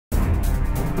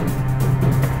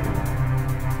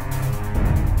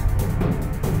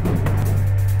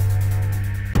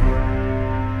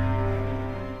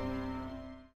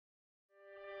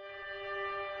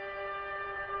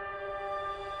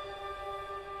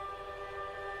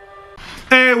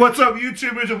Hey, what's up,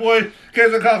 YouTube? It's your boy,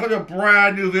 Casey Cox with a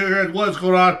brand new video. What's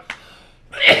going on?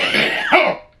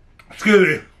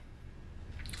 Excuse me.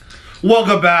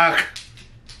 Welcome back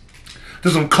to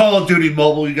some Call of Duty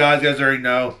Mobile, you guys. You guys already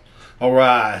know.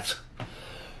 Alright.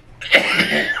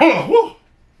 I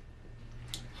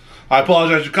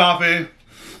apologize for coffee.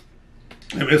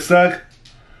 Give me a sec.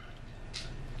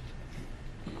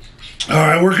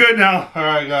 Alright, we're good now.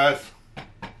 Alright, guys.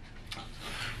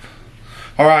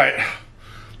 Alright.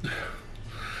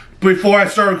 Before I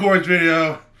start recording this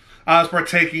video, I was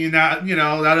partaking in that,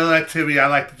 that other activity I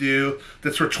like to do.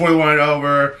 That's for 21 and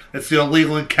over. It's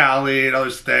illegal in Cali and other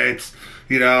states.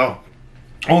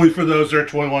 Only for those that are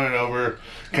 21 and over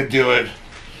can do it.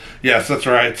 Yes, that's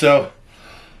right. So,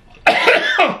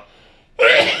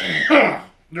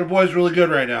 your boy's really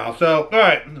good right now. So,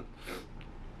 alright.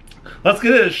 Let's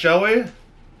get it, shall we?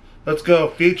 Let's go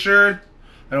featured.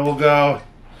 And we'll go,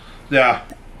 yeah.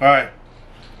 Alright.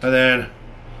 And then,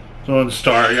 so we'll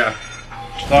start, yeah.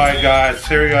 Alright, guys.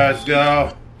 Here you guys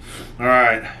go.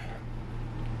 Alright.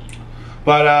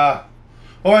 But,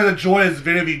 always enjoy this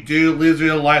video if you do. Leave this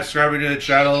video a like, subscribe to the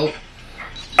channel.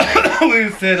 we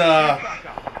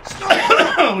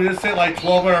just hit like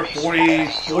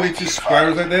 42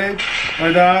 subscribers, I think.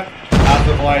 Like that. As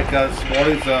of like this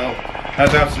morning, so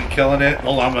that's absolutely killing it.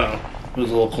 Hold on, it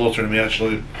was a little closer to me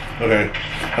actually. Okay,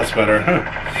 that's better.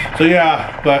 So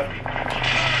yeah, but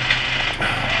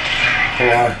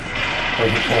hold on.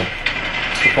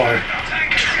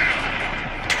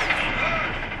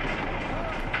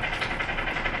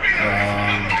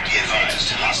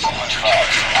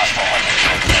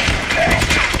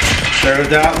 There's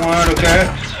that one, okay.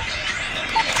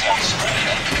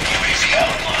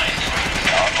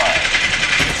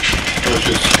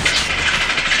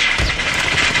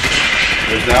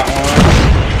 There's that one.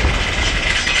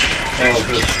 Oh,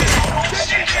 this.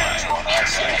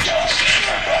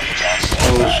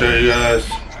 I'll show you guys.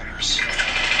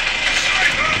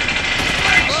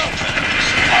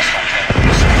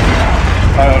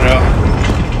 I don't know.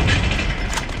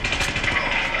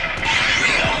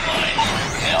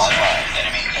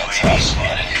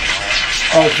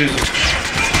 Oh, Jesus.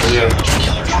 Oh, yeah.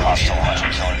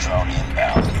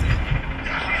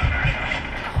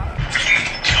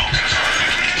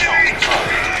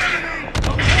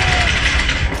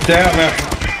 Damn, man.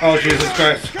 Oh, Jesus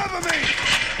Christ.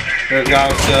 There we go,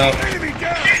 so.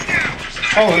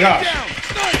 Oh my gosh.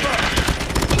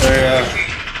 There,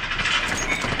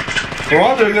 we're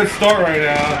off to a good start right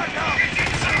now.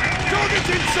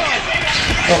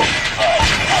 Oh.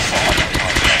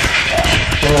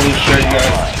 Holy shit,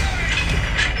 guys.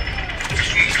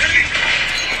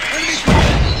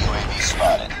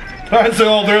 Alright, so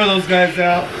all three of those guys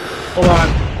out. Hold on.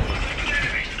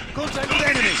 Contact with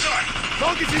enemy.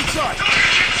 Target's inside.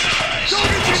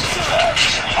 Target's inside.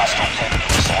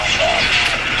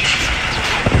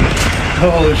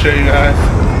 Holy shit, you guys.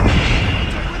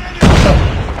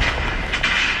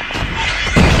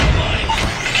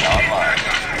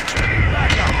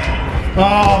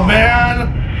 Oh,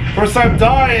 man. First time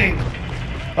dying.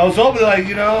 I was hoping, like,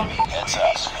 Here.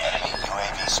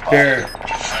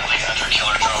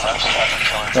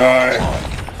 Alright.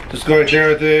 Just go right there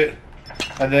with it.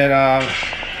 And then,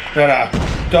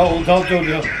 don't do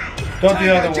the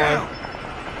other one.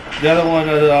 The other one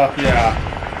is, yeah.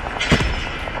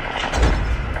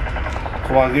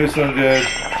 Come on, do something good.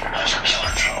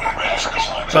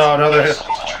 Oh, another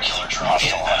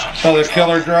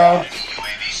killer drone.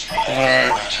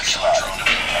 Alright.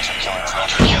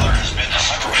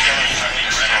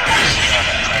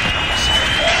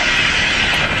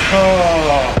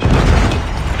 Oh.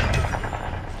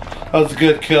 That was a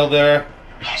good kill there.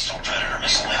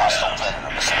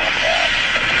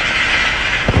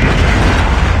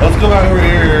 Let's go back over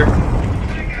here.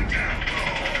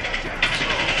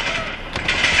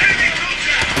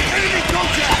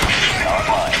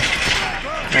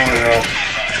 Oh, no.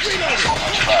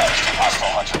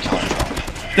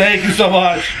 Thank you so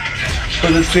much for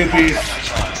the two-piece.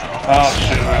 Oh,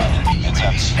 shit, man.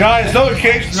 Guys,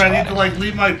 notifications, man. I need to,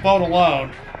 leave my phone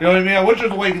alone. You know what I mean? I wish there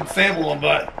was a way you can disable them,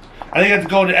 but I think I have to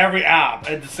go into every app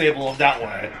and disable them that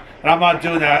way. And I'm not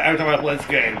doing that every time I play this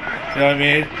game. You know what I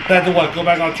mean? Then I have to what? Go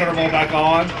back on, turn them all back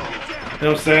on? You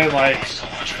know what I'm saying? I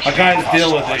gotta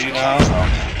deal with it,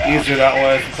 Easier that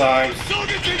way sometimes.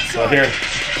 So here.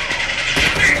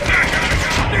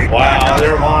 Wow,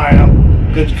 they're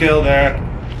mine. Good kill there.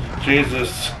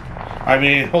 Jesus. I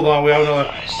mean, hold on, we have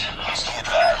another.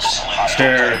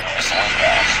 Here. Let's do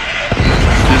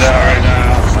that right now.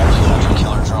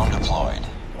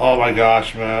 Oh my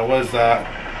gosh, man. What is that?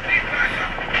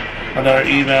 Another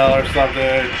email or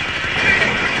something.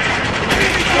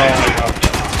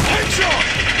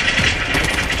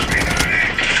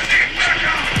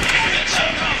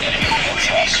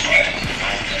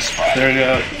 There we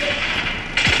go.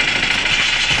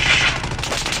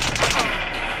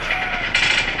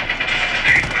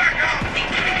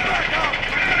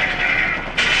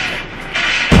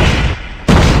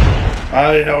 I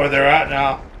don't even know where they're at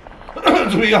now.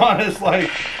 To be honest, like,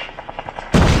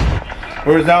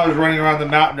 whereas now is running around the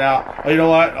map now. Oh, you know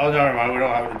what? Oh, never mind. We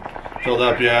don't have it filled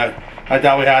up yet. I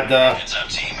thought we had the.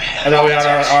 I thought we had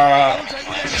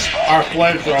our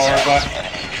flamethrower, but.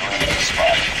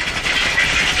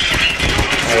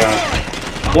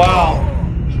 Yeah. Wow.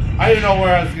 I didn't know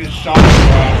where I was getting shot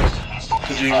from.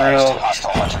 To be real.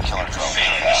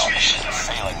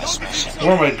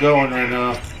 Where am I going right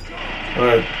now?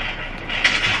 Alright.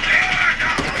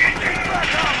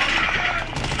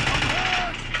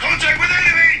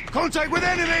 Contact with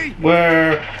enemy!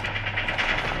 Where?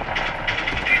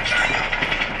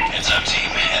 Heads up,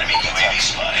 team. Enemy UAV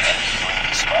spotted. Enemy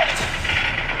UAV spotted.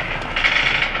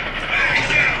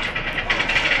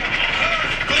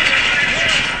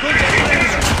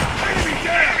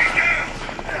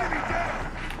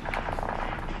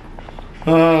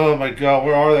 Oh my god,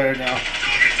 where are they now?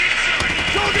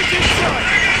 Target's inside!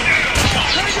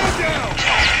 Tango down!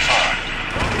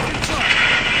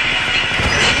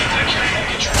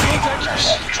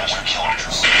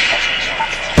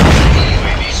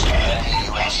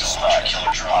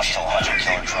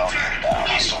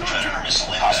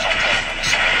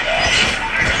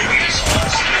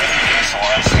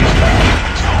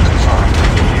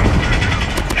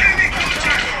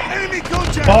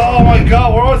 Oh my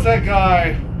god, where was that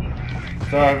guy?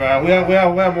 Sorry man, we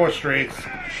have more streaks.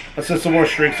 Let's hit some more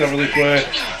streaks up really quick.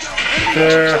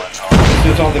 There.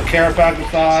 It's on the care package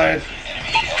side.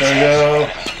 There we go.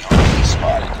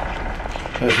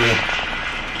 There's it.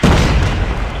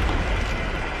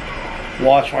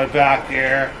 Watch my back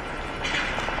here.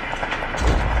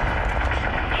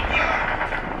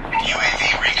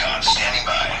 UAV recon standing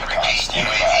by. Repeat,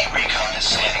 UAV recon is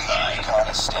standing by. Recon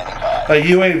is standing by. A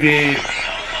UAV.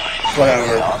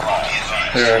 Whatever.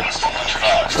 Here.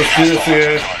 Let's do this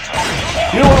again.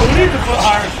 You know what? We need to put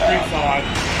higher streaks on.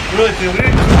 Really do. We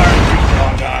need to put higher streaks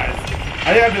on, guys. I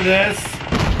think after this,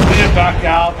 we get back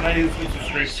out and I need to put some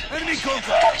streaks. I need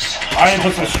to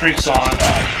put some streaks on.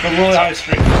 Some really high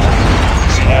streaks on.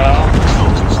 You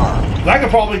know? I could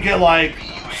probably get like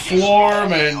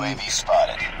Swarm and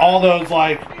all those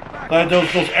like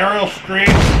those aerial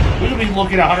streaks. We could be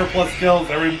looking at 100 plus kills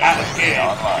every match game.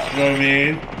 You know what I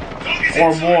mean?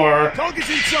 Or more.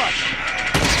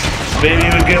 Maybe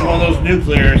even get one of those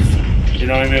nuclears. You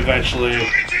know what I mean? Eventually.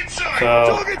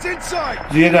 So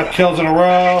you end up kills in a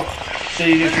row. Then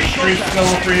you get your streaks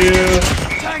going for you.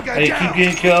 And you keep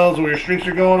getting kills where your streaks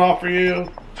are going off for you.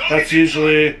 That's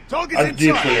usually a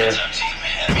nuclear.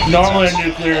 Normally a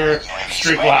nuclear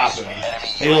streak will happen.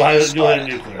 And you'll hit a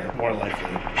nuclear, more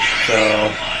likely.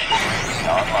 So.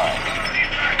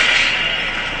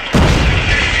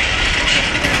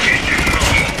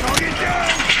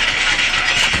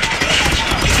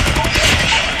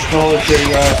 Holy shit,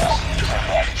 you guys.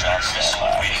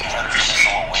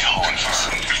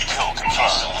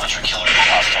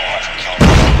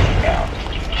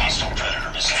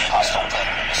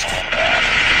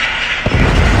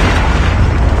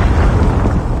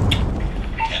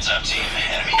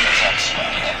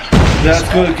 Let's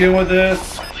go again with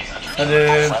this. And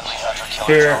then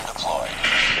here.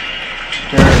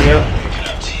 There we go.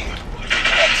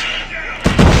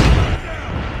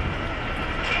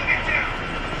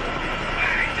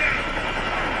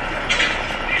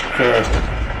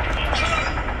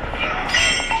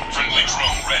 Friendly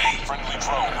drone ready. Friendly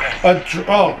drone ready.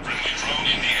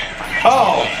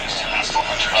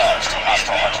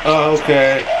 Oh,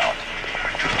 okay.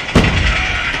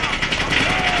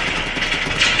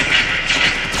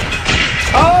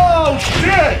 Oh,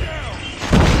 shit!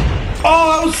 Oh,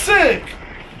 that was sick!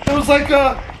 It was like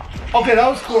okay, that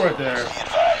was cool right there.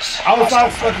 I was not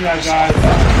expecting that, guys.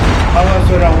 I was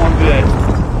expecting that one bit.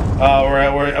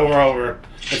 We're over.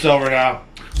 It's over now.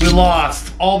 We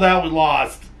lost. All that we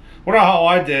lost. Wonder how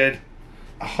I did.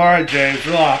 Alright, James,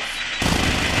 relax.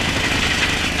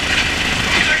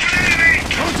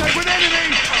 Contact with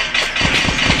enemy!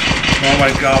 Oh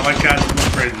my god, my cat's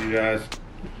going crazy, you guys.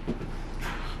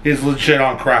 He's legit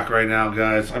on crack right now,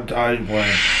 guys. I'm playing.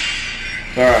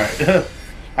 Alright.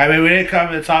 I mean, we didn't come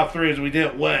in the top 3s. We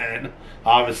didn't win,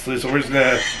 obviously. So we're just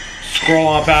going to scroll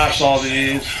on past all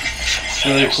these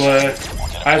really quick.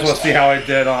 I just want to see how I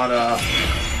did on,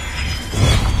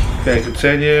 okay,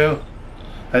 continue.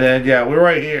 And then, yeah, we're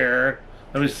right here.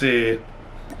 Let me see.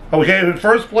 We came in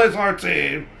first place on our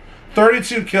team.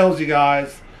 32 kills, you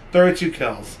guys. 32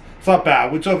 kills. It's not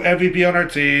bad. We took MVP on our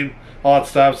team, all that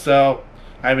stuff. So,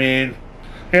 I mean,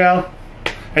 you know,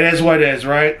 it is what it is,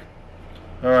 right?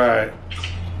 Alright.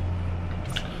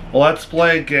 Well, let's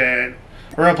play again.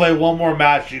 We're going to play one more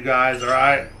match, you guys,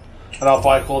 alright? And I'll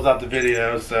probably close out the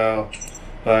video, so.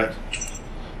 But.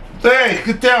 Hey,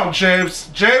 get down, James.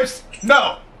 James?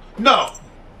 No. No.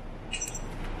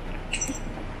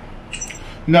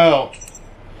 No.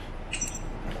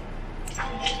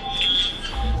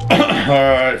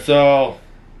 Alright, so.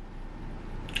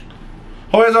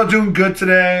 Hope you guys are doing good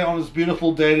today on this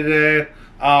beautiful day today.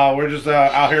 We're just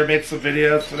out here making some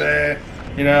videos today,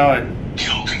 you know, and.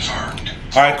 Kill confirmed.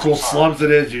 Alright, cool. Slums it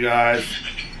is, you guys.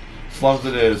 Slums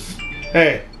it is.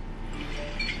 Hey.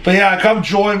 But yeah, come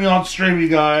join me on stream, you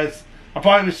guys. I'll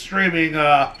probably be streaming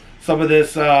some of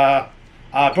this,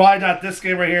 probably not this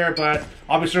game right here, but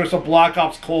I'll be streaming some Black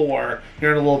Ops Cold War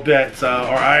here in a little bit, so,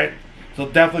 alright? So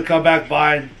definitely come back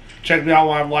by and check me out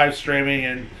while I'm live streaming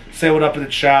and say what up in the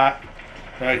chat.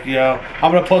 Like, you know,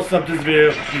 I'm going to post up this video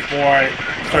before I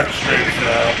start the stream,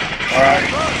 so, alright?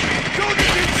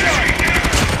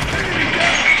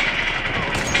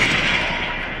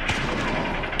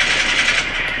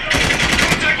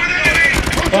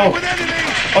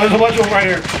 Oh, there's a bunch of them right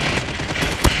here.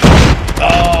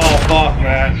 Oh, fuck,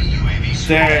 man.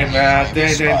 Dang, man. Dang.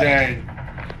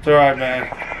 It's alright, man.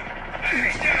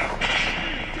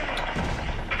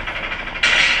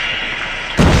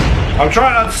 I'm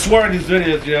trying not to swear in these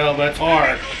videos, you know, but it's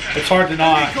hard. It's hard to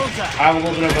not. I have a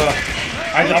little bit of a...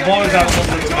 I've always had a little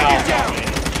bit of a mouth on me.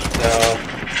 So...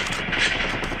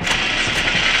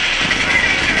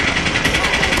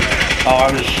 Oh,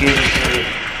 I'm just shooting through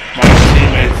my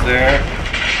teammates there.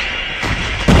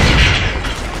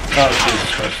 Oh,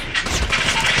 Jesus Christ.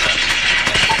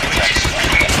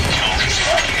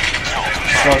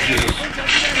 Oh, Jesus.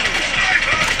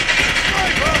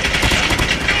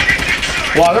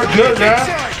 Wow, they're good, man.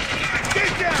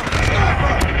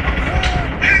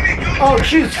 Oh,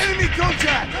 jeez. Enemy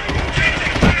contact!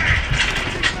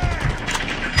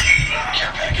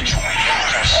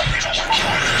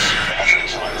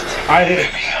 I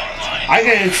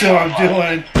can't see what I'm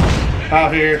doing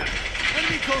out here.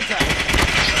 Enemy contact!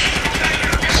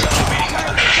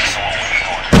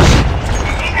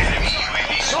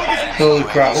 Holy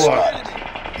crap, what?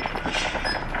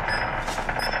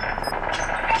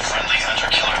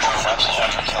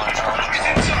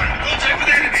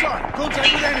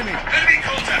 Contact with enemy! Enemy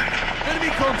contact!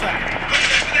 Enemy contact!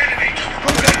 Contact with enemy!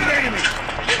 Contact with enemy!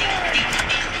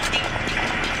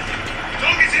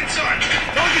 Target's inside!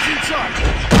 Target's inside!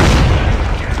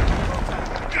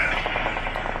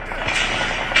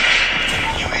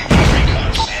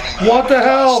 What the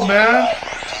hell, man?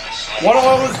 Why do I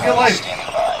always get like,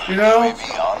 you know?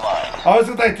 I always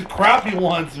get like the crappy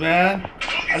ones, man.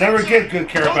 I never get good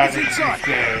care packages in this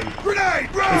game. Grenade!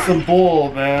 It's some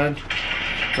bull, man.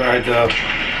 It's alright though.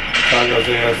 Time goes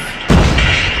yes.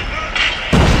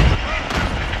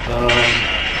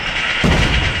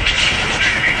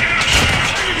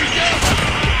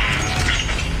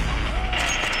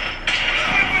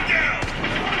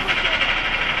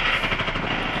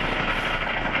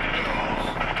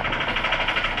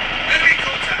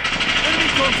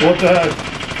 What the heck?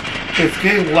 It's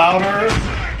getting louder.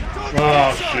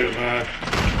 Oh shoot, man.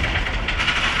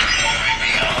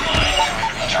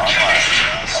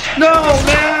 No,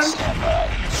 man!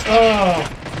 Oh.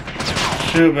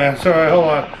 Shoot, man. Sorry, hold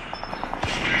on.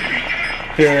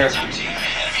 Here.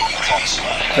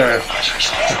 Okay.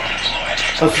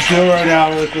 Let's do it right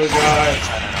now, really quick, guys.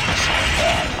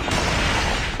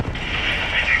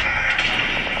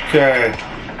 Okay.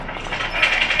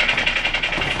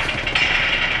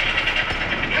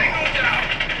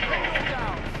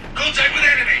 Contact with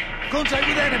enemy! Contact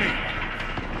with enemy!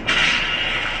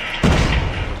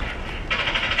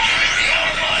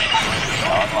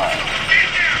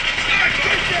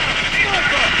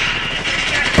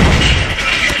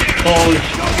 Holy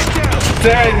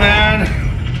dang, man.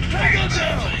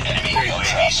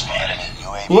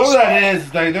 Whoever that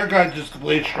is, they're gonna just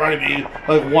completely try to be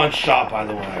like one shot, by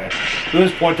the way. We'll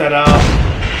just point that out.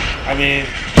 I mean,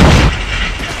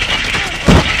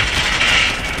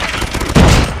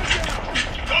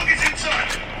 Target's inside!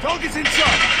 Target's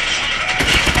inside!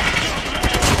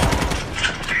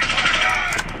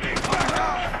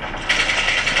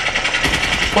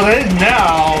 but I think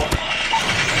now,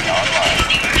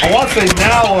 I want to say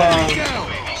now,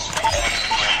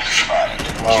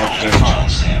 oh shit.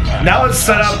 Now it's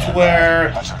set up to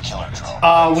where,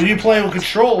 when you play with a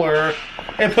controller,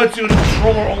 it puts you in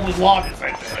controller-only lobbies,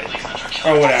 I think.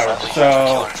 or whatever.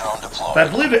 So I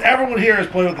believe that everyone here is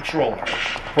playing with a controller,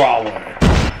 probably.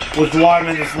 Which is why I'm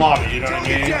in this lobby, you know what I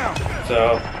mean?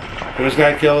 So we just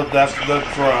gotta kill the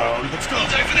drone.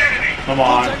 Come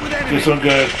on, do some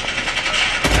good.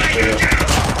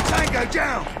 Tango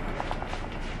down.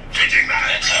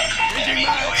 Enemy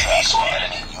UAV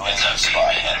spotted. UAV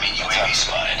spotted. Enemy UAV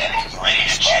spotted. Ready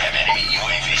to jam. Enemy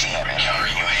UAV spotted. Counter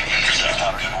UAV is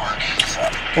up. Good work.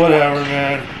 Whatever,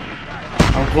 man.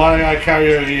 I'm glad I got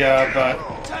karaoke, but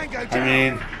I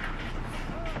mean.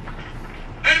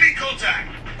 Enemy contact.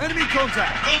 Enemy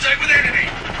contact. Contact with enemy.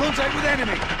 Contact with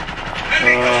enemy.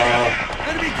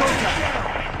 Enemy contact.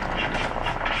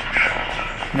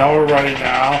 Now we're running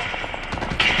now.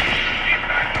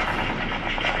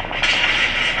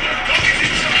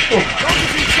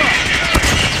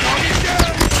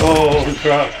 Oh,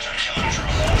 crap.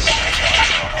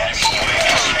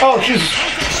 Oh, Jesus.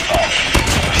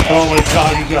 Oh, my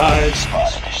God, you guys.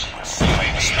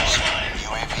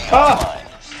 Ah!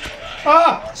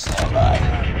 Ah!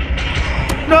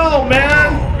 No, man!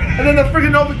 And then the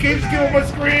freaking notifications came on my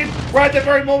screen right at that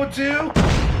very moment, too?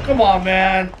 Come on,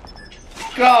 man.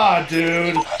 God,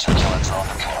 dude.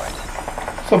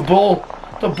 Some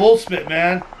bullspit,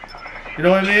 man. You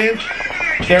know what I mean?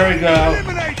 There we go.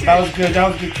 That was good. That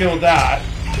was a good kill with that.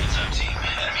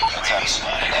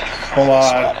 Hold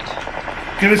on.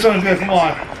 Give me something good. Come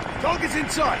on. Target's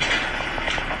inside.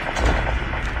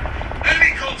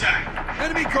 Enemy contact.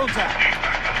 Enemy contact.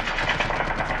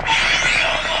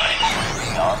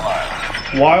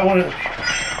 Why would it?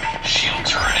 Shield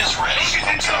turret is ready.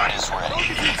 Shield turret is ready.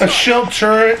 A shield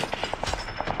turret?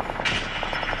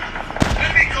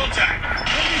 Enemy contact.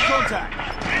 Enemy contact.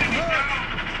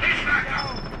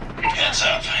 Heads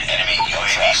up. Enemy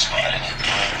UAV spotted.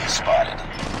 UAV spotted.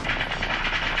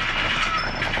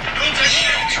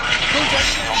 Shield turret.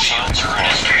 Shield turret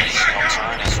is ready. Shield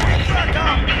turret is ready.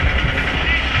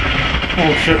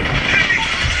 Oh shit.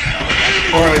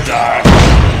 Or I die.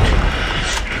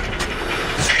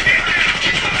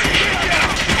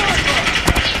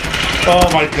 Oh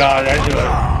my God, I knew it.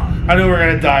 I knew we were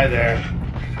gonna die there.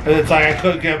 And it's like I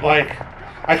couldn't get my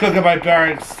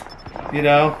bearings, you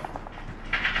know?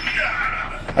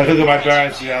 I couldn't get my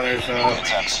bearings together, so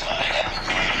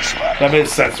that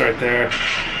makes sense right there.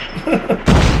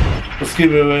 Let's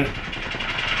keep moving.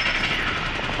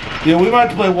 Yeah, we might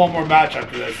have to play one more match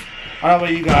after this. I don't know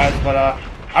about you guys, but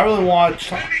I really want to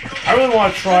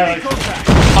try like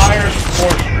higher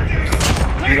score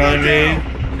streaks. You know what I mean?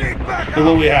 Than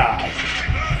what we have.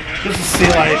 Just to see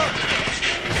like,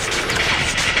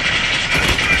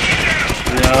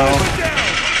 you know.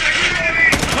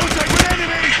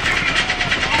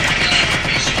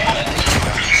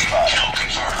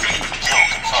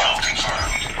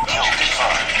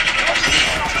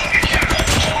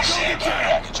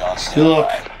 Good look.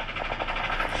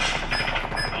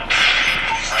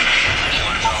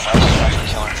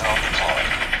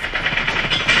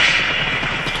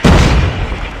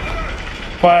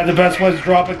 Probably the best way to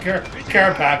drop a care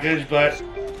package, but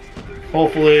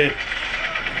hopefully,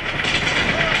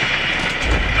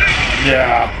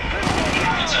 yeah.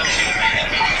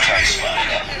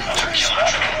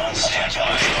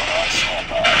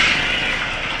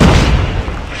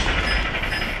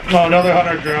 Oh, another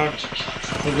hunter drone.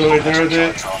 We'll go right there with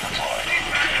it.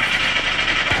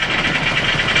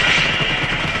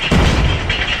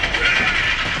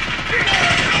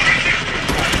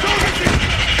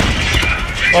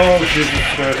 Oh, Jesus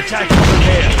Christ. Attack from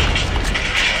here.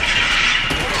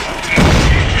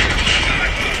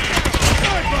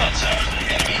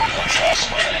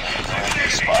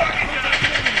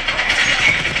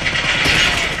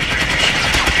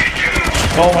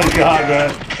 Oh my God,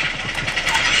 man.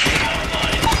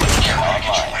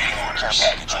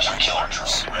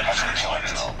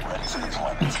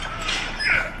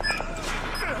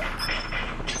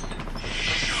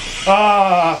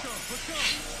 Ah.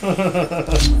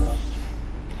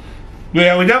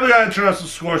 Yeah, we definitely gotta turn on some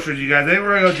score streaks, you guys. I think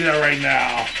we're gonna go do that right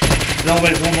now. Then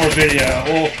we'll make one more video.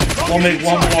 We'll make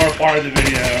one more part of the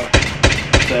video.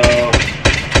 So,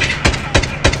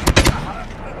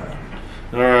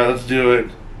 all right, let's do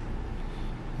it.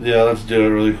 Yeah, let's do it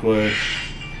really quick.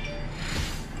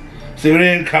 See, we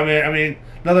didn't come in. I mean,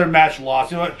 another match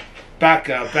lost. You know what? Back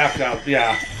up.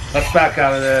 Yeah, let's back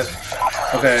out of this.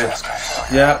 Okay.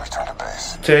 Yep.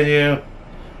 Continue.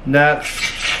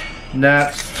 Next.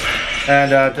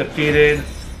 And defeated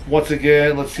once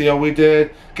again. Let's see how we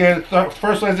did. Again,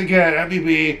 first place again.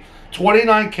 MVP.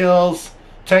 29 kills.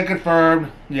 10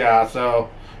 confirmed. Yeah. So,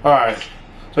 all right.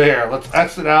 So here, let's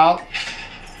exit out.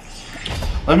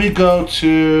 Let me go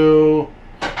to.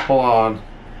 Hold on.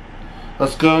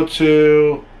 Let's go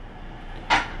to...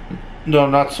 No,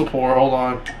 not support. Hold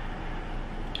on.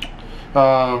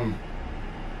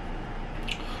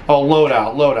 Oh,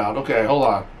 loadout. Okay, hold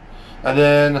on. And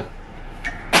then...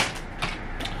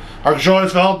 Our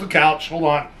controllers fell off the couch. Hold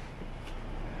on.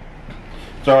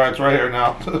 It's alright, it's right here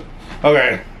now.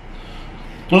 Okay.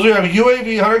 Those we have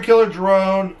UAV, hunter killer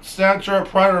drone, Santa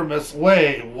predator miss.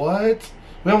 Wait, what?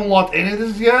 We haven't unlocked any of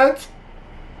this yet?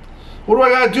 What do I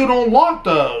gotta do to unlock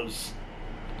those?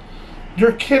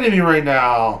 You're kidding me right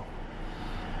now.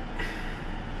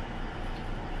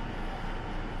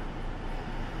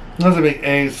 Doesn't make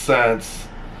any sense.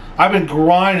 I've been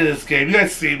grinding this game. You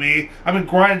guys see me. I've been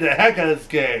grinding the heck out of this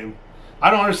game.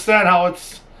 I don't understand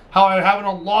how I haven't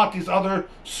unlocked these other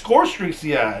score streaks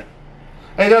yet.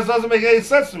 And it doesn't make any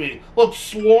sense to me. Look,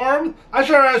 Swarm. I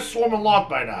should have had Swarm unlocked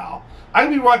by now. I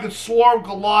could be rocking Swarm,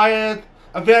 Goliath,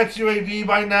 Advanced UAV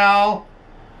by now.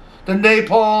 The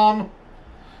Napalm.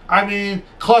 I mean,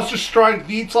 Cluster Strike,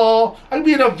 VTOL. I could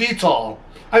be in a VTOL.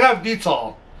 I got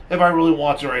VTOL if I really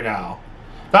want to right now.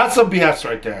 That's some BS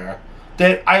right there.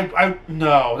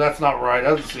 No, that's not right.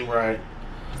 That doesn't seem right.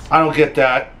 I don't get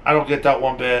that. I don't get that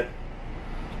one bit.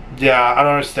 Yeah, I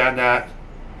don't understand that.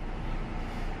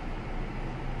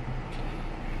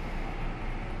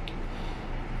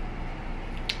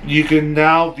 You can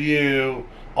now view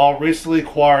all recently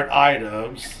acquired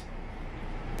items.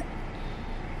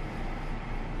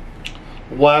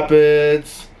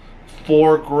 Weapons,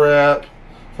 foregrip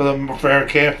for the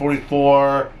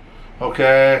KN-44.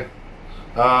 Okay.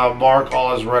 Mark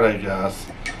all is red, I guess.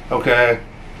 Okay.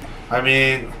 I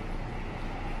mean,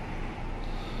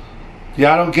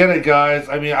 yeah, I don't get it, guys.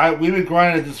 I mean, we've been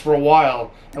grinding this for a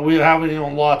while, and we haven't even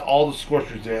unlocked all the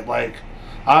scorchers yet. Like,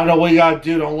 I don't know what you gotta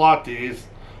do to unlock these.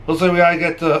 Looks like we gotta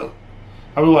get to,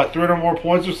 I mean, what, 300 more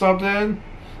points or something?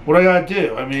 What do I gotta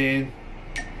do? I mean,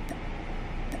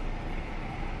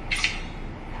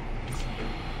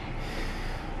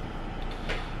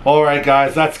 alright,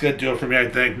 guys, that's gonna do it for me, I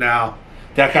think, now.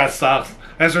 That kind of sucks.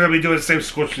 I guess we're gonna be doing the same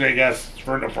scorchers, I guess,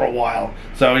 for a while.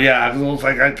 So, yeah, it looks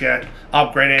like I can't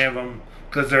upgrade any of them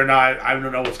because they're not, I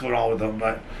don't know what's going on with them.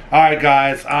 But, alright,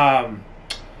 guys,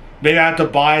 maybe I have to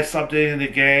buy something in the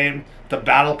game, the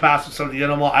battle pass or something, I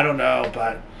don't know,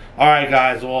 but, alright,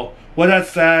 guys, well, with that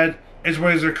said, it's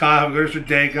Razor Kyle. Have a good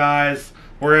day, guys.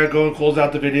 We're gonna go and close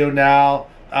out the video now.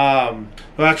 Don't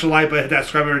like, but hit that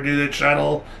subscribe button to the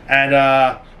channel,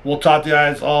 and we'll talk to you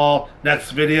guys all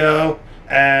next video,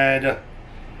 and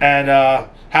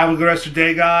have a good rest of your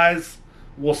day, guys.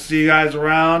 We'll see you guys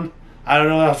around. I don't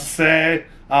know what else to say.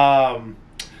 I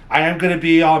am going to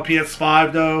be on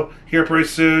PS5 though here pretty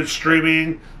soon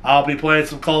streaming. I'll be playing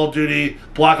some Call of Duty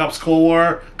Black Ops Cold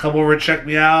War. Come over and check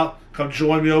me out. Come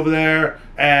join me over there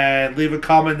and leave a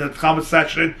comment in the comment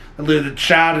section and leave the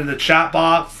chat in the chat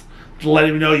box to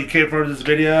letting me know you came from this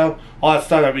video. All that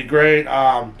stuff, that'd be great.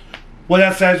 With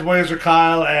that said, it's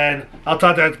Kyle, and I'll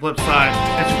talk to you at the flip side.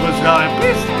 It's your Kyle.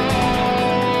 Peace.